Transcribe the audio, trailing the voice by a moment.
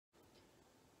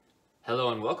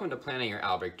Hello and welcome to Planning Your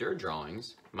Albrecht Dürer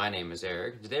Drawings. My name is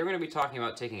Eric. Today we're going to be talking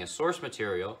about taking a source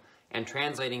material and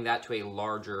translating that to a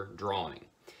larger drawing.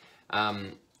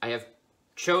 I have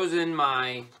chosen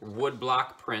my wood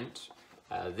block print.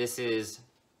 This is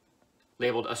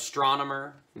labeled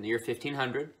Astronomer from the year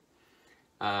 1500.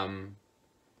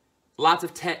 Lots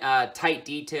of tight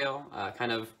detail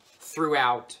kind of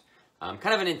throughout.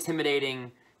 Kind of an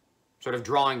intimidating sort of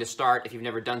drawing to start if you've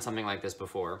never done something like this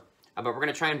before. But we're going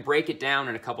to try and break it down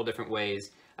in a couple different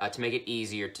ways to make it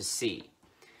easier to see.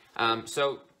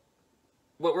 So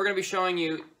what we're going to be showing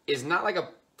you is not like a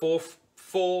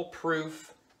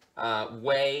foolproof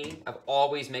way of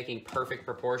always making perfect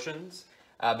proportions,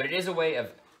 but it is a way of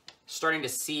starting to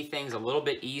see things a little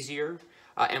bit easier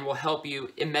and will help you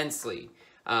immensely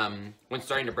when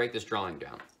starting to break this drawing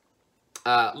down.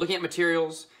 Looking at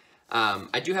materials,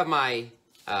 I do have my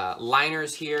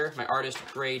liners here, my artist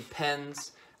grade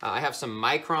pens. I have some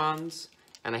microns,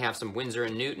 and I have some Winsor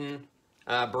 & Newton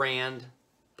brand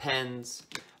pens.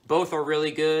 Both are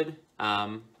really good.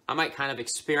 I might kind of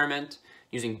experiment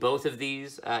using both of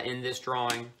these in this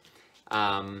drawing.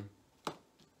 That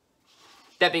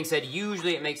being said,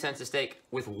 usually it makes sense to stick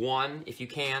with one if you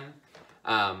can.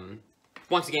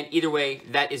 Once again, either way,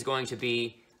 that is going to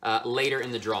be later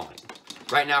in the drawing.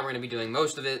 Right now, we're going to be doing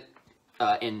most of it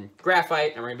in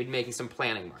graphite, and we're going to be making some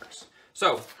planning marks.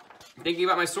 So, thinking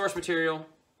about my source material,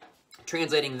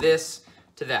 translating this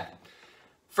to that.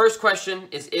 First question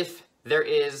is if there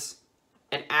is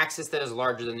an axis that is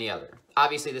larger than the other.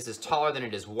 Obviously, this is taller than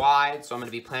it is wide, so I'm going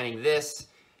to be planning this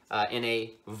in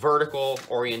a vertical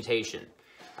orientation.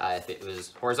 If it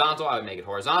was horizontal, I would make it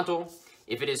horizontal.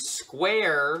 If it is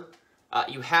square,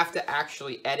 you have to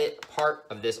actually edit part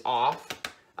of this off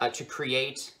to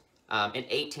create an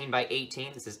 18 by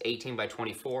 18. This is 18 by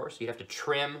 24, so you'd have to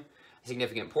trim a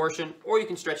significant portion, or you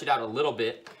can stretch it out a little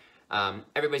bit.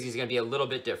 Everybody's going to be a little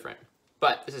bit different,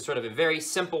 but this is sort of a very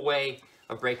simple way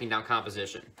of breaking down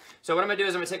composition. So what I'm going to do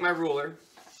is I'm going to take my ruler.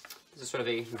 This is sort of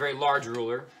a very large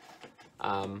ruler.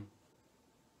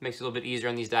 Makes it a little bit easier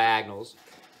on these diagonals.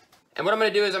 And what I'm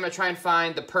going to do is I'm going to try and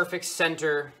find the perfect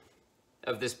center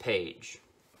of this page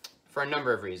for a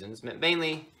number of reasons,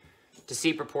 mainly to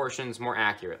see proportions more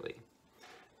accurately.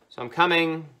 So I'm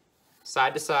coming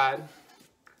side to side.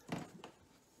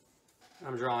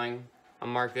 I'm drawing a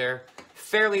mark there.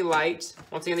 Fairly light.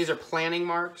 Once again, these are planning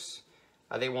marks.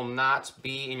 They will not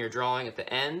be in your drawing at the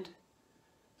end.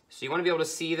 So you want to be able to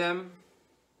see them,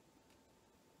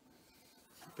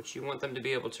 but you want them to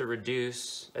be able to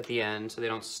reduce at the end so they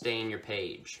don't stain your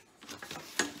page.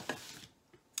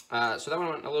 So that one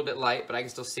went a little bit light, but I can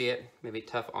still see it. Maybe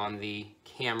tough on the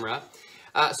camera.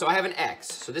 So I have an X.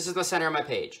 So this is the center of my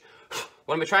page.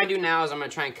 What I'm going to try and do now is I'm going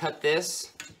to try and cut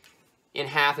this in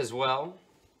half as well.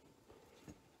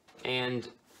 And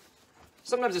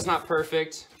sometimes it's not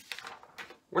perfect.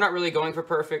 We're not really going for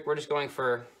perfect. We're just going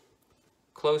for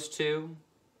close to.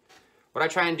 What I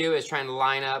try and do is try and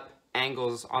line up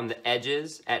angles on the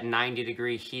edges at 90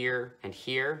 degrees here and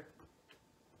here.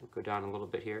 We'll go down a little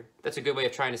bit here. That's a good way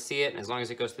of trying to see it. And as long as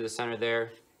it goes through the center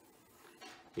there,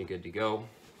 you're good to go.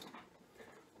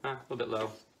 A little bit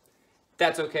low.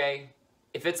 That's okay.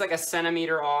 If it's like a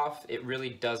centimeter off, it really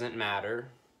doesn't matter.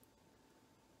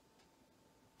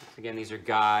 Again, these are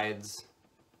guides.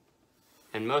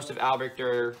 And most of Albrecht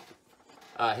Dürer,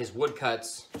 his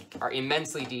woodcuts are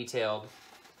immensely detailed.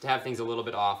 To have things a little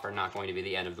bit off are not going to be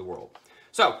the end of the world.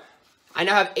 So, I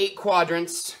now have 8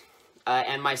 quadrants,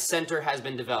 and my center has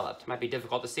been developed. Might be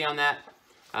difficult to see on that,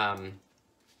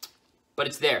 but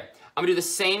it's there. I'm going to do the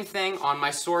same thing on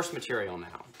my source material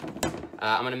now.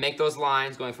 I'm going to make those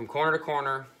lines going from corner to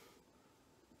corner,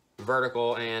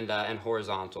 vertical and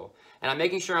horizontal. And I'm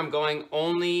making sure I'm going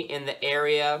only in the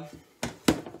area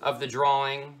of the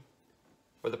drawing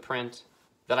or the print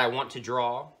that I want to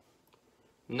draw.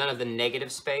 None of the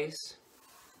negative space.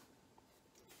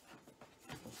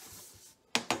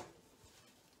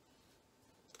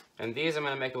 And these I'm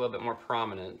going to make a little bit more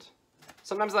prominent.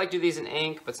 Sometimes I like to do these in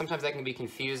ink, but sometimes that can be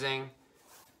confusing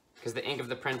because the ink of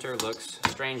the printer looks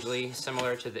strangely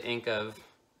similar to the ink of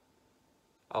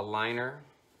a liner.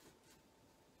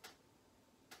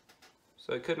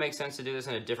 So it could make sense to do this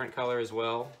in a different color as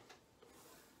well.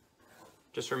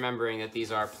 Just remembering that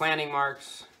these are planning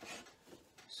marks,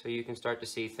 so you can start to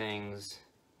see things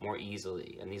more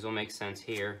easily. And these will make sense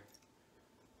here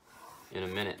in a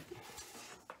minute.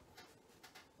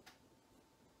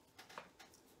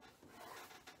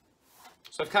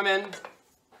 So I've come in,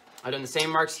 I've done the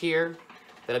same marks here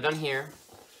that I've done here.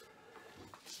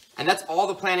 And that's all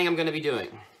the planning I'm going to be doing.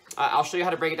 I'll show you how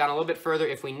to break it down a little bit further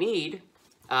if we need.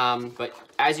 But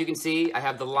as you can see, I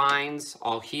have the lines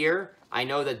all here. I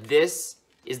know that this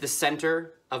is the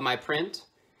center of my print.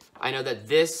 I know that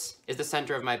this is the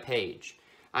center of my page.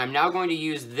 I'm now going to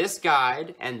use this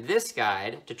guide and this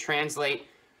guide to translate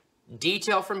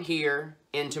detail from here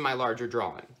into my larger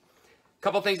drawing. A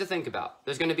couple things to think about.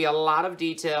 There's going to be a lot of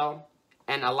detail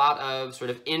and a lot of sort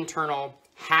of internal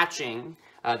hatching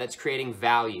that's creating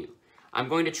value. I'm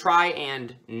going to try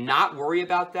and not worry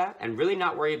about that and really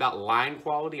not worry about line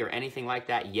quality or anything like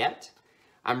that yet.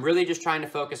 I'm really just trying to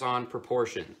focus on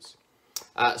proportions.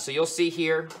 So you'll see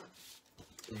here,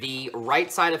 the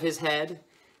right side of his head,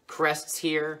 crests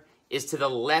here, is to the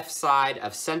left side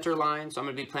of center line. So I'm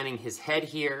going to be planting his head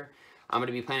here. I'm going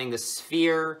to be planting the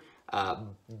sphere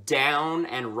down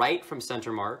and right from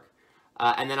center mark.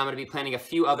 And then I'm going to be planting a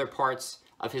few other parts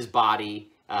of his body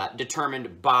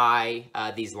determined by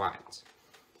these lines.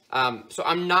 So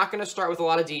I'm not going to start with a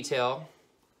lot of detail.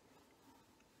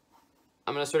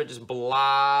 I'm going to sort of just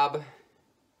blob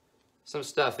some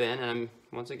stuff in, and I'm,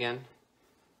 once again,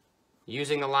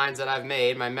 using the lines that I've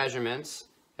made, my measurements,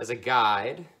 as a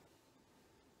guide.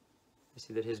 You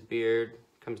see that his beard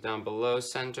comes down below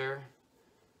center,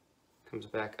 comes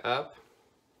back up.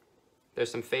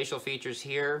 There's some facial features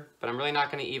here, but I'm really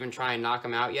not going to even try and knock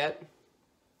them out yet.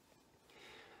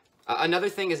 Another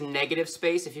thing is negative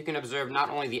space. If you can observe not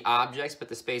only the objects, but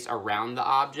the space around the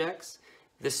objects.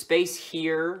 The space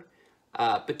here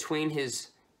between his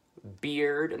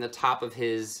beard and the top of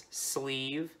his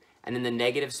sleeve, and then the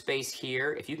negative space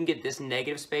here. If you can get this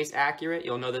negative space accurate,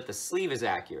 you'll know that the sleeve is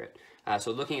accurate.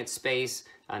 So looking at space,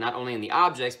 not only in the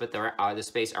objects, but the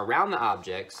space around the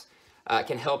objects,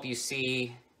 can help you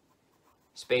see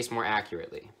space more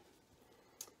accurately.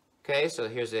 Okay, so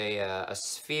here's a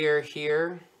sphere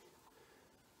here.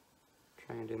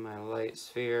 Try and do my light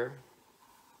sphere.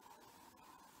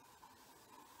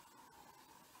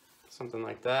 Something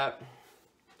like that.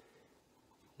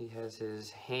 He has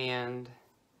his hand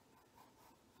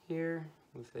here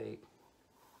with a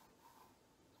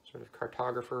sort of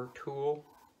cartographer tool.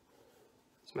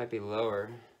 This might be lower.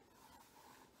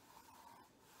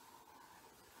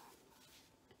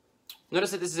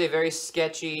 Notice that this is a very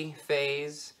sketchy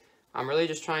phase. I'm really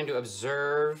just trying to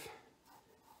observe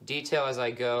detail as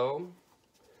I go.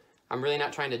 I'm really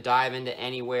not trying to dive into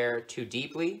anywhere too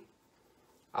deeply.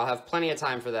 I'll have plenty of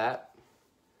time for that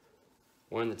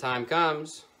when the time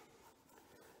comes.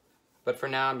 But for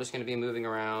now, I'm just going to be moving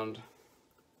around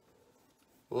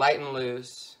light and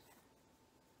loose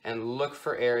and look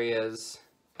for areas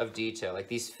of detail. Like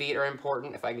these feet are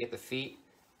important. If I can get the feet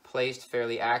placed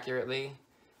fairly accurately,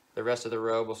 the rest of the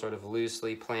robe will sort of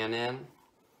loosely plan in.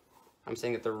 I'm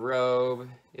saying that the robe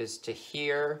is to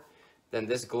here, then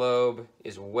this globe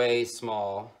is way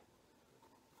small.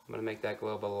 I'm going to make that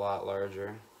globe a lot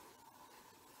larger,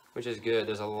 which is good.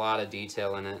 There's a lot of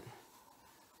detail in it.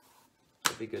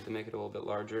 It'd be good to make it a little bit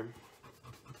larger.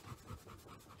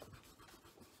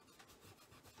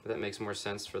 But that makes more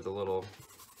sense for the little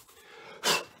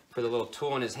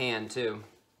tool in his hand too,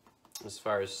 as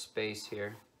far as space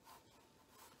here.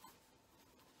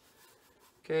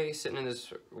 Okay, sitting in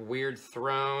this weird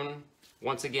throne.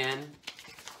 Once again,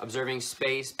 observing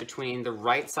space between the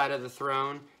right side of the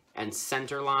throne and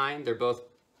center line. They're both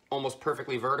almost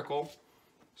perfectly vertical.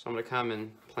 So I'm going to come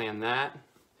and plan that.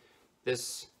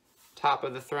 This top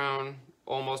of the throne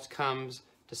almost comes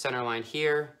to center line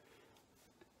here.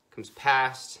 Comes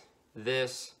past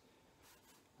this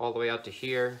all the way out to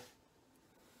here.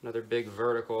 Another big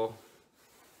vertical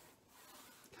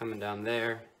coming down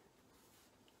there.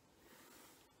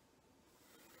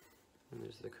 And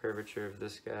there's the curvature of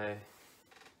this guy,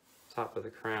 top of the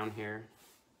crown here.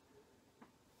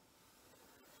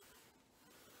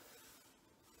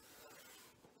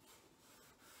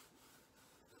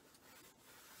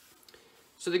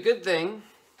 So the good thing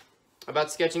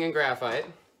about sketching in graphite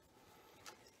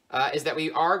is that we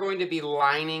are going to be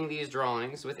lining these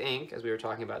drawings with ink, as we were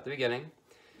talking about at the beginning,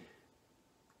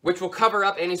 which will cover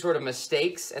up any sort of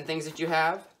mistakes and things that you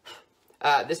have.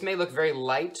 This may look very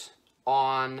light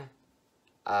on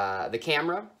the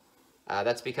camera.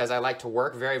 That's because I like to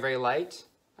work very, very light.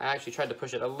 I actually tried to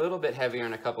push it a little bit heavier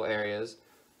in a couple areas,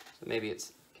 so maybe it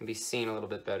can be seen a little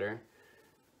bit better.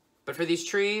 But for these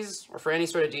trees, or for any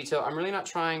sort of detail, I'm really not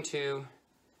trying to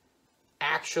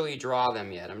actually draw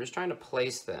them yet. I'm just trying to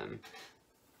place them.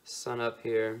 Sun up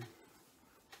here.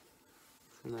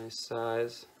 Nice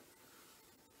size.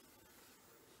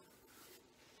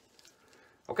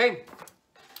 Okay,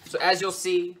 so as you'll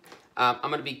see, I'm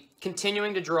going to be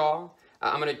continuing to draw.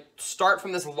 I'm going to start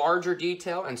from this larger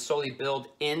detail and slowly build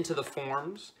into the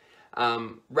forms.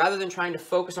 Rather than trying to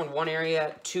focus on one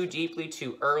area too deeply,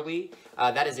 too early,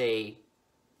 that is a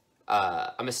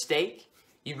mistake.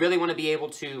 You really want to be able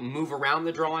to move around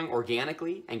the drawing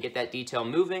organically and get that detail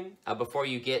moving before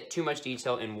you get too much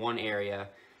detail in one area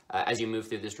as you move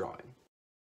through this drawing.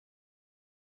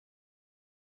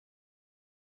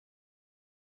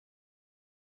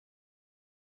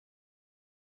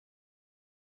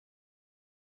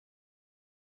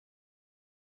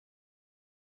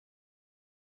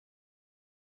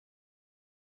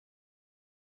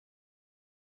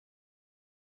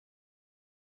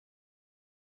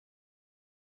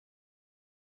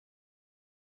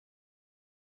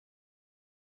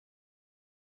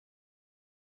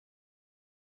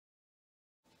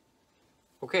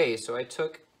 Okay, so I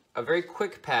took a very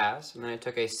quick pass, and then I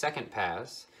took a second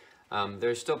pass.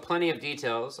 There's still plenty of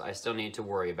details I still need to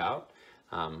worry about.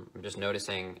 I'm just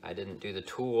noticing I didn't do the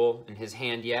tool in his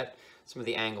hand yet. Some of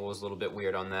the angle was a little bit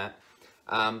weird on that.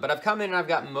 But I've come in and I've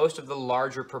got most of the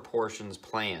larger proportions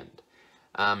planned.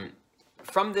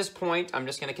 From this point, I'm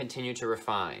just going to continue to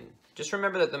refine. Just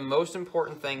remember that the most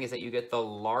important thing is that you get the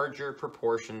larger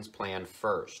proportions planned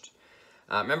first.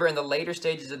 Remember, in the later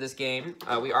stages of this game,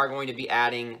 we are going to be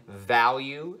adding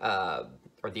value,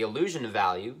 or the illusion of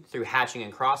value, through hatching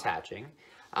and cross-hatching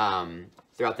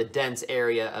throughout the dense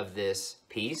area of this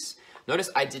piece. Notice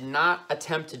I did not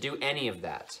attempt to do any of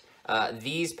that.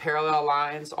 These parallel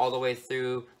lines all the way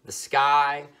through the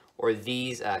sky, or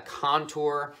these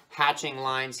contour hatching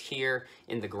lines here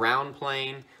in the ground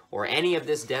plane, or any of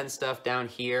this dense stuff down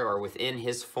here or within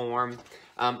his form.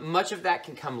 Much of that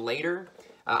can come later.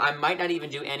 I might not even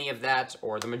do any of that,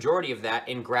 or the majority of that,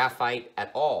 in graphite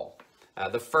at all.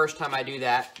 The first time I do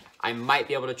that, I might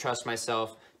be able to trust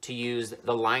myself to use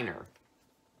the liner.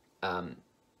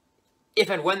 If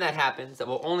and when that happens, that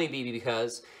will only be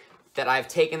because that I've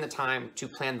taken the time to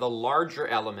plan the larger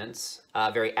elements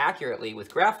very accurately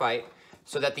with graphite,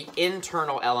 so that the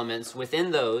internal elements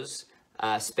within those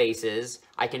spaces,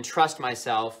 I can trust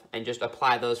myself and just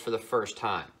apply those for the first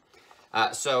time.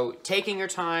 So taking your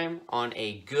time on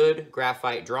a good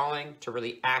graphite drawing to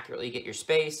really accurately get your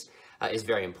space is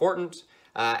very important,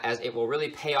 as it will really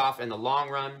pay off in the long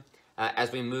run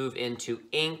as we move into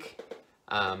ink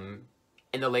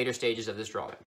in the later stages of this drawing.